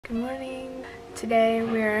Good morning. Today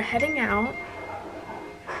we're heading out.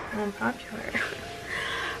 I'm popular.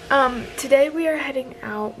 Today we are heading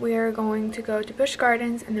out. We are going to go to Busch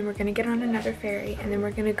Gardens and then we're going to get on another ferry and then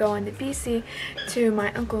we're going to go into BC to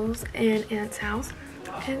my uncle's and aunt's house.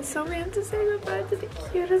 And so we have to say goodbye to the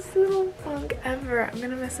cutest little punk ever. I'm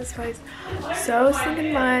gonna miss this place so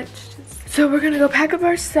stinking much. So we're gonna go pack up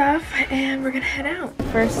our stuff and we're gonna head out.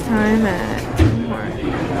 First time at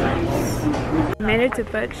made it to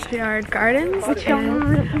Busch Gardens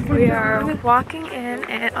and we are walking in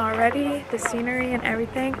and already the scenery and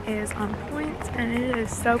everything is on point and it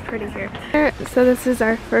is so pretty here. So this is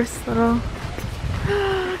our first little,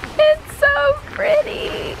 it's so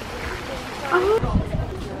pretty. Oh.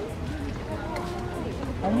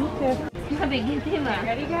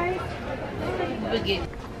 Ready, guys?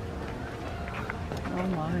 Oh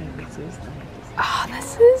my, this is nice. Oh,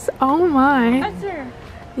 this is, oh my.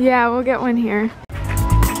 Yeah, we'll get one here.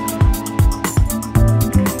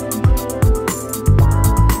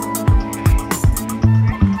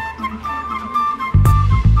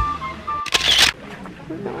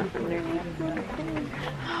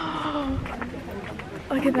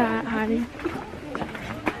 Look at that, Heidi.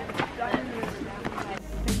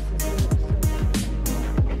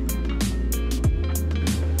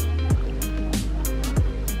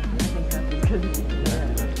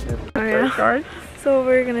 Oh yeah. So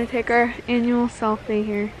we're gonna take our annual selfie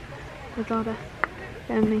here with all the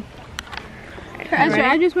family. Ezra,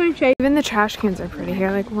 I just want to show you. Even the trash cans are pretty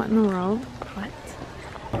here. Like, what in the world? What?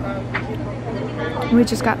 We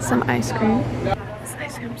just got some ice cream. This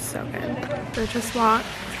ice cream's so good. So just walked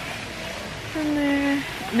from there.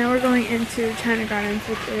 Now we're going into China Gardens,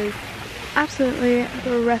 which is absolutely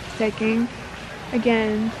breathtaking.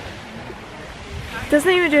 Again,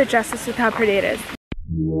 doesn't even do it justice with how pretty it is.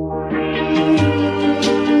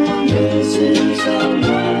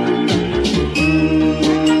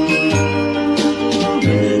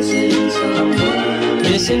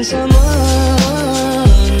 Missing someone,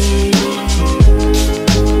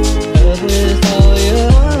 with all your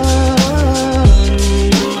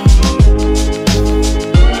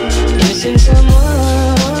missing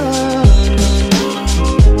someone.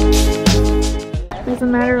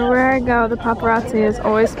 Doesn't matter where I go, the paparazzi is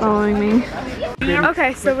always following me.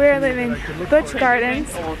 Okay, so we are leaving Busch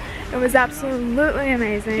Gardens. It was absolutely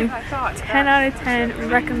amazing. 10 out of 10,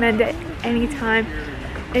 recommend it anytime.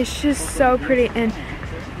 It's just so pretty, and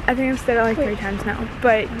I think I've said it like 3 times now,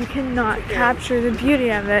 but you cannot capture the beauty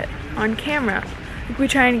of it on camera. Like, we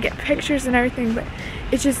try and get pictures and everything, but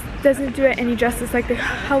it just doesn't do it any justice. Like the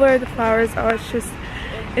color of the flowers, oh,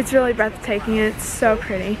 it's really breathtaking. It's so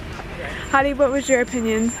pretty. Heidi, what was your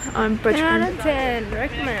opinion on Busch Gardens? 10 out of 10,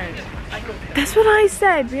 recommend. That's what I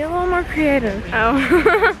said. Be a little more creative. Oh.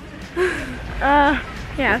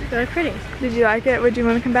 Yeah, it's really pretty. Did you like it? Would you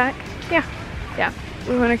want to come back? Yeah. Yeah,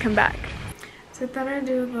 we want to come back. So I thought I'd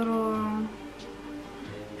do a little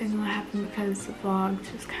thing what happened because the vlog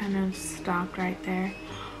just kind of stopped right there.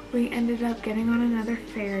 We ended up getting on another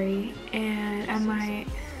ferry and I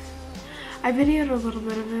videoed a little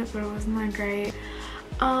bit of it, but it wasn't that great.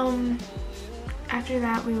 After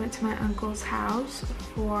that we went to my uncle's house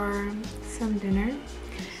for some dinner.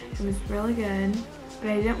 It was really good, but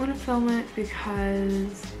I didn't want to film it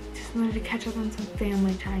because I just wanted to catch up on some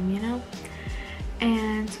family time, you know?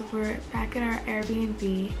 And so we're back at our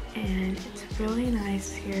Airbnb and it's really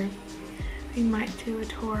nice here. We might do a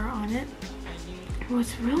tour on it.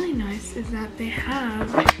 What's really nice is that they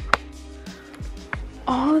have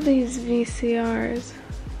all of these VCRs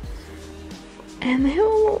and they have a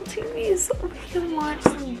little TV so we can watch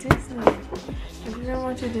some Disney. I'm gonna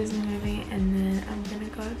watch a Disney movie and then I'm gonna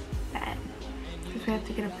go to bed because we have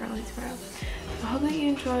to get up early tomorrow. So I hope that you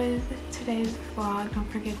enjoyed today's vlog. Don't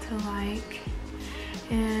forget to like.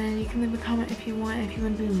 And you can leave a comment if you want. If you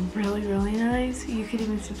want to be really, really nice, you could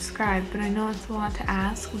even subscribe. But I know it's a lot to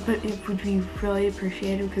ask, but it would be really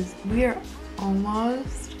appreciated because we are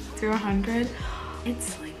almost to 100.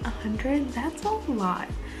 It's like 100, that's a lot.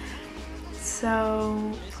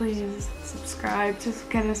 So please subscribe, just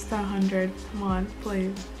get us to 100. Come on,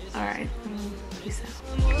 please. Alright, peace out.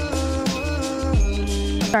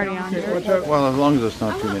 Starting on here. Well, as long as it's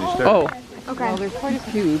not too many steps. Oh, Okay. well, there's quite a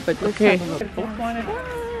few, but okay.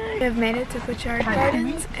 We have made it to Busch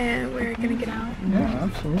Gardens and we're gonna get out. Yeah,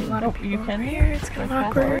 absolutely. A lot of people over here. It's kind of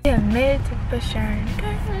awkward. We have made it to Busch Gardens.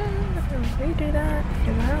 Redo that.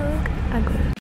 It look ugly.